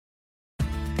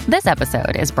This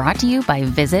episode is brought to you by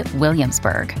Visit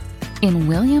Williamsburg. In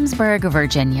Williamsburg,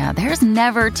 Virginia, there's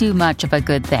never too much of a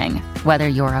good thing. Whether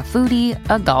you're a foodie,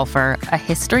 a golfer, a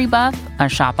history buff, a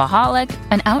shopaholic,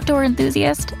 an outdoor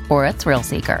enthusiast, or a thrill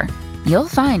seeker, you'll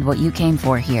find what you came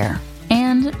for here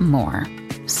and more.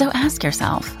 So ask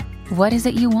yourself, what is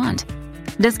it you want?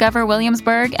 Discover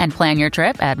Williamsburg and plan your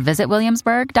trip at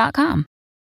visitwilliamsburg.com.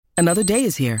 Another day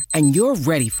is here, and you're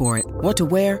ready for it. What to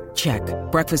wear? Check.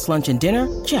 Breakfast, lunch, and dinner?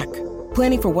 Check.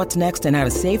 Planning for what's next and how to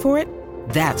save for it?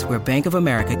 That's where Bank of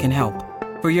America can help.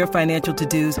 For your financial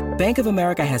to-dos, Bank of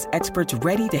America has experts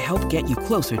ready to help get you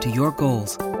closer to your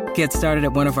goals. Get started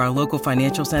at one of our local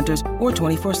financial centers or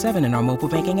 24/7 in our mobile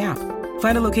banking app.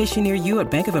 Find a location near you at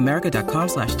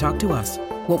bankofamerica.com/talktous.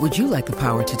 What would you like the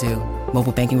power to do?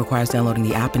 Mobile banking requires downloading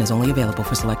the app and is only available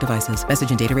for select devices. Message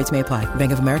and data rates may apply.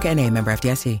 Bank of America N.A., member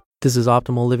FDIC. This is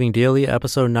Optimal Living Daily,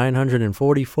 episode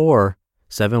 944,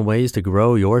 7 Ways to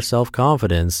Grow Your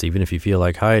Self-Confidence Even If You Feel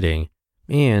Like Hiding,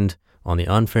 and on the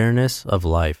unfairness of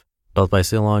life, both by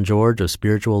Ceylon George of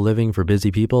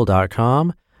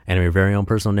spirituallivingforbusypeople.com and our very own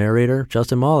personal narrator,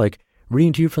 Justin Malik,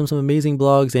 reading to you from some amazing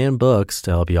blogs and books to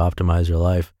help you optimize your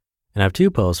life. And I have 2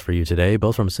 posts for you today,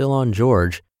 both from Ceylon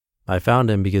George. I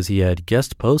found him because he had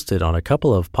guest posted on a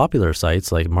couple of popular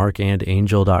sites like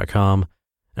markandangel.com.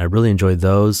 And I really enjoyed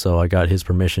those, so I got his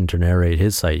permission to narrate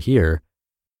his site here.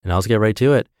 And let's get right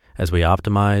to it as we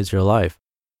optimize your life.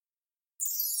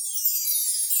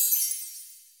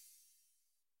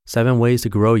 7 Ways to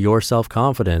Grow Your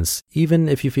Self-Confidence Even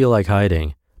If You Feel Like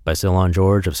Hiding by Ceylon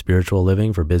George of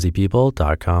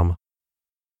spirituallivingforbusypeople.com.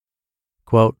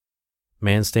 Quote,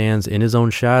 man stands in his own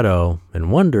shadow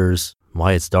and wonders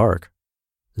why it's dark.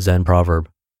 Zen proverb.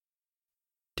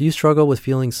 Do you struggle with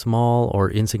feeling small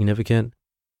or insignificant?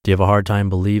 Do you have a hard time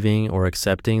believing or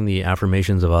accepting the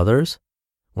affirmations of others?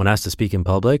 When asked to speak in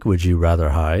public, would you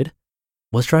rather hide?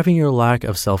 What's driving your lack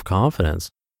of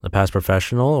self-confidence? A past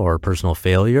professional or personal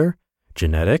failure?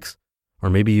 Genetics? Or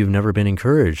maybe you've never been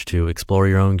encouraged to explore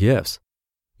your own gifts.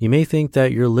 You may think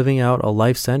that you're living out a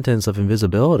life sentence of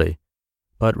invisibility,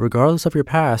 but regardless of your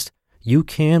past, you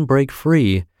can break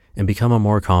free and become a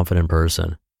more confident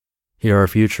person. Here are a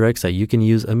few tricks that you can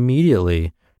use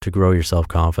immediately to grow your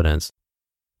self-confidence.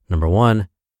 Number 1,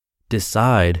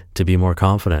 decide to be more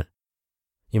confident.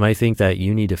 You might think that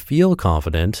you need to feel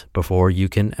confident before you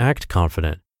can act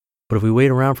confident. But if we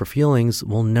wait around for feelings,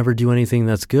 we'll never do anything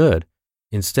that's good.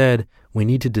 Instead, we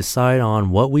need to decide on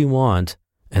what we want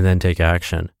and then take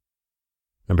action.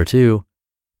 Number 2,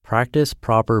 practice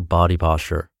proper body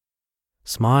posture.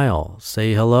 Smile,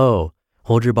 say hello,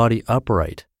 hold your body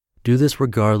upright. Do this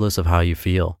regardless of how you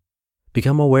feel.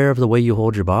 Become aware of the way you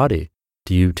hold your body.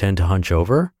 Do you tend to hunch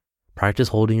over? Practice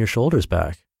holding your shoulders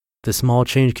back. This small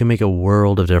change can make a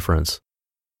world of difference.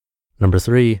 Number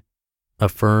 3,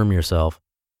 affirm yourself.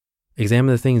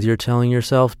 Examine the things you're telling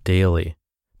yourself daily.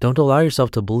 Don't allow yourself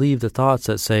to believe the thoughts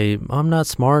that say, I'm not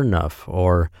smart enough,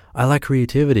 or I lack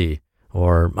creativity,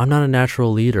 or I'm not a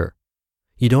natural leader.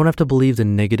 You don't have to believe the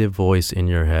negative voice in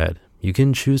your head. You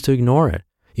can choose to ignore it.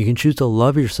 You can choose to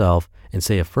love yourself and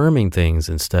say affirming things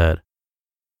instead.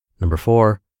 Number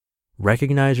 4,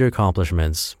 recognize your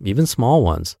accomplishments, even small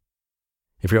ones.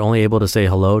 If you're only able to say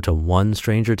hello to one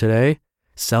stranger today,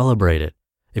 celebrate it.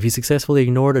 If you successfully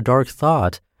ignored a dark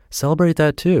thought, celebrate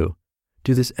that too.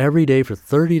 Do this every day for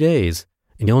 30 days,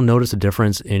 and you'll notice a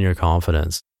difference in your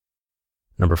confidence.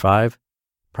 Number 5,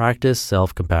 practice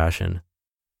self-compassion.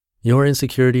 Your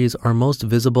insecurities are most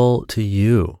visible to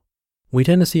you. We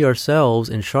tend to see ourselves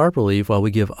in sharp relief while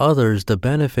we give others the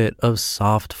benefit of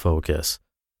soft focus.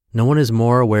 No one is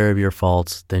more aware of your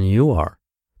faults than you are.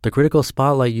 The critical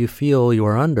spotlight you feel you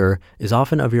are under is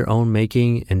often of your own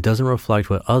making and doesn't reflect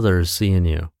what others see in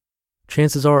you.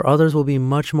 Chances are others will be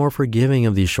much more forgiving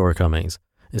of these shortcomings.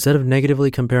 Instead of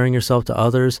negatively comparing yourself to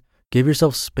others, give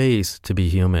yourself space to be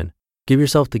human. Give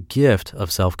yourself the gift of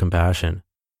self-compassion.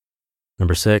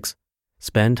 Number 6,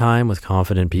 spend time with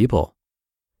confident people.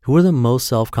 Who are the most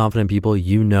self-confident people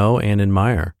you know and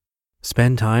admire?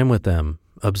 Spend time with them,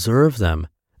 observe them,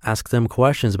 ask them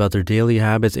questions about their daily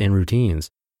habits and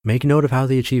routines. Make note of how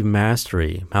they achieve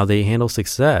mastery, how they handle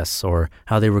success, or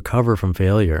how they recover from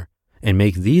failure, and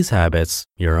make these habits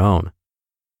your own.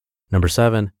 Number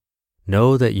 7,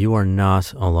 know that you are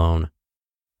not alone.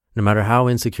 No matter how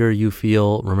insecure you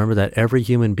feel, remember that every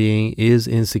human being is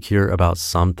insecure about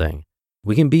something.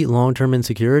 We can beat long-term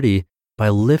insecurity by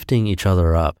lifting each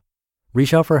other up.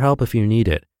 Reach out for help if you need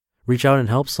it. Reach out and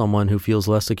help someone who feels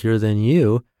less secure than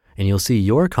you, and you'll see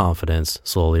your confidence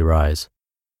slowly rise.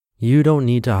 You don't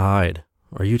need to hide.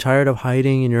 Are you tired of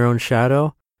hiding in your own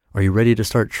shadow? Are you ready to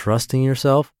start trusting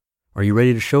yourself? Are you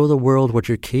ready to show the world what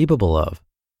you're capable of?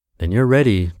 Then you're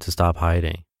ready to stop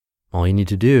hiding. All you need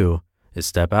to do is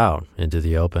step out into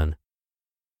the open.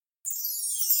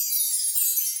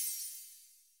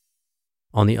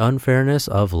 On the Unfairness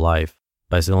of Life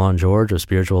by Ceylon George of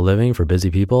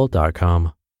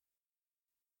spirituallivingforbusypeople.com.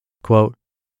 Quote,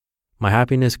 my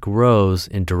happiness grows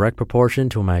in direct proportion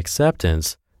to my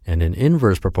acceptance and in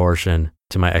inverse proportion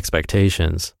to my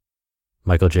expectations.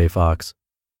 Michael J. Fox.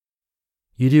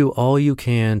 You do all you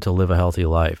can to live a healthy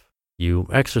life. You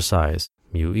exercise,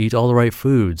 you eat all the right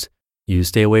foods, you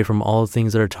stay away from all the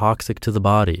things that are toxic to the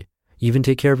body, even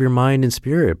take care of your mind and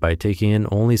spirit by taking in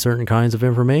only certain kinds of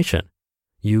information.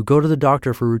 You go to the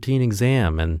doctor for routine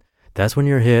exam, and that's when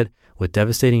you're hit with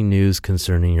devastating news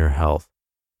concerning your health.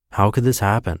 How could this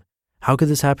happen? How could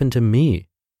this happen to me?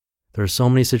 There are so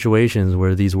many situations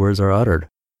where these words are uttered.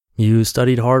 You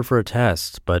studied hard for a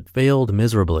test, but failed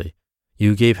miserably.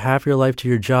 You gave half your life to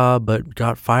your job, but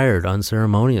got fired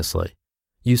unceremoniously.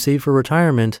 You saved for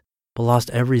retirement, but lost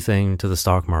everything to the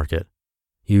stock market.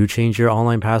 You changed your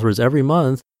online passwords every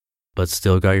month, but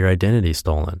still got your identity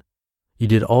stolen. You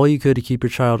did all you could to keep your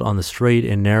child on the straight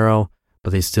and narrow, but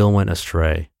they still went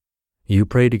astray. You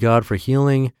prayed to God for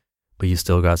healing, but you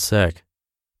still got sick.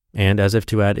 And as if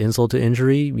to add insult to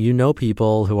injury, you know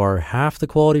people who are half the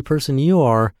quality person you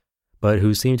are, but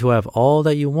who seem to have all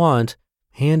that you want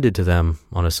handed to them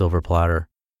on a silver platter.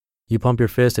 You pump your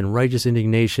fist in righteous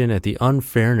indignation at the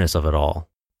unfairness of it all.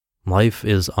 Life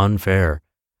is unfair.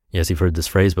 Yes, you've heard this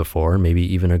phrase before, maybe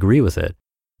even agree with it.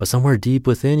 But somewhere deep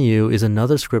within you is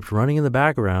another script running in the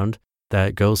background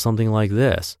that goes something like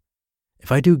this.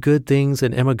 If I do good things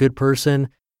and am a good person,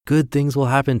 good things will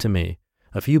happen to me.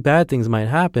 A few bad things might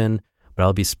happen, but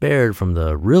I'll be spared from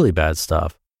the really bad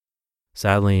stuff.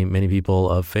 Sadly, many people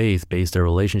of faith base their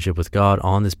relationship with God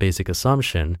on this basic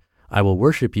assumption: I will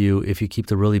worship you if you keep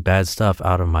the really bad stuff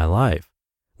out of my life.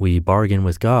 We bargain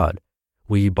with God.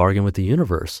 We bargain with the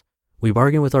universe. We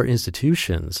bargain with our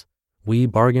institutions. We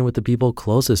bargain with the people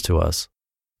closest to us.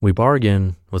 We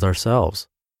bargain with ourselves.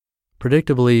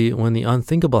 Predictably, when the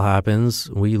unthinkable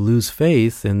happens, we lose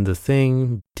faith in the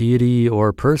thing, deity,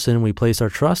 or person we place our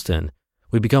trust in.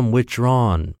 We become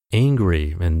withdrawn,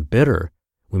 angry, and bitter.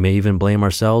 We may even blame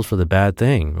ourselves for the bad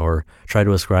thing or try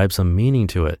to ascribe some meaning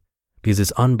to it, because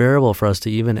it's unbearable for us to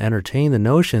even entertain the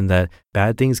notion that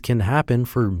bad things can happen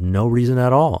for no reason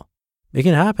at all. It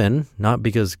can happen not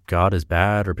because God is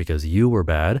bad or because you were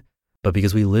bad, but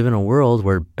because we live in a world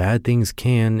where bad things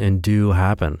can and do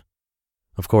happen.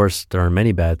 Of course, there are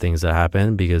many bad things that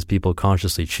happen because people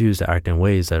consciously choose to act in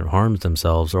ways that harm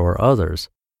themselves or others.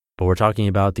 But we're talking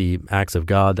about the acts of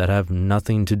God that have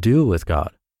nothing to do with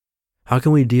God. How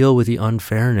can we deal with the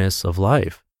unfairness of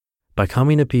life? By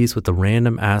coming to peace with the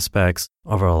random aspects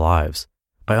of our lives,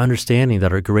 by understanding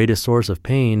that our greatest source of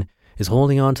pain is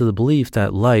holding on to the belief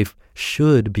that life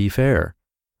should be fair,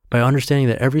 by understanding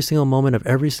that every single moment of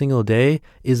every single day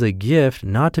is a gift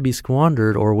not to be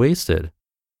squandered or wasted.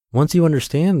 Once you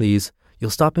understand these,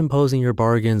 you'll stop imposing your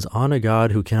bargains on a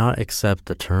God who cannot accept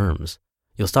the terms.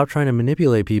 You'll stop trying to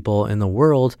manipulate people in the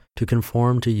world to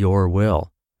conform to your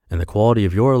will, and the quality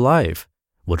of your life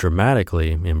will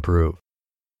dramatically improve.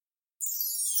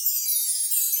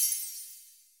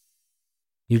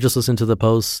 You just listened to the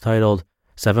post titled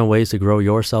 7 Ways to Grow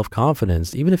Your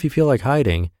Self-Confidence Even If You Feel Like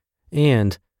Hiding,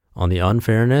 and On the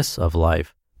Unfairness of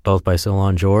Life, both by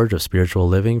Ceylon George of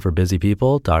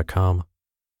spirituallivingforbusypeople.com.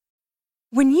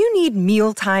 When you need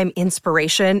mealtime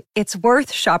inspiration, it's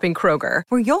worth shopping Kroger,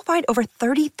 where you'll find over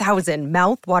 30,000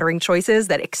 mouth-watering choices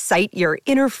that excite your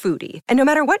inner foodie. And no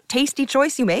matter what tasty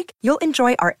choice you make, you'll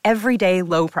enjoy our everyday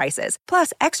low prices,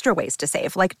 plus extra ways to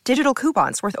save, like digital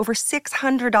coupons worth over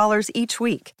 $600 each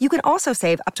week. You can also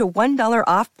save up to $1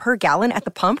 off per gallon at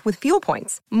the pump with fuel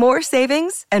points. More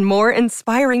savings and more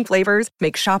inspiring flavors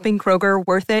make shopping Kroger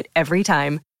worth it every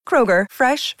time. Kroger,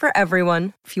 fresh for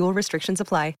everyone. Fuel restrictions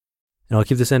apply. And I'll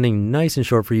keep this ending nice and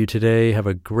short for you today. Have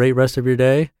a great rest of your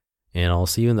day, and I'll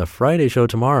see you in the Friday show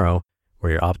tomorrow,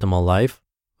 where your optimal life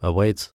awaits.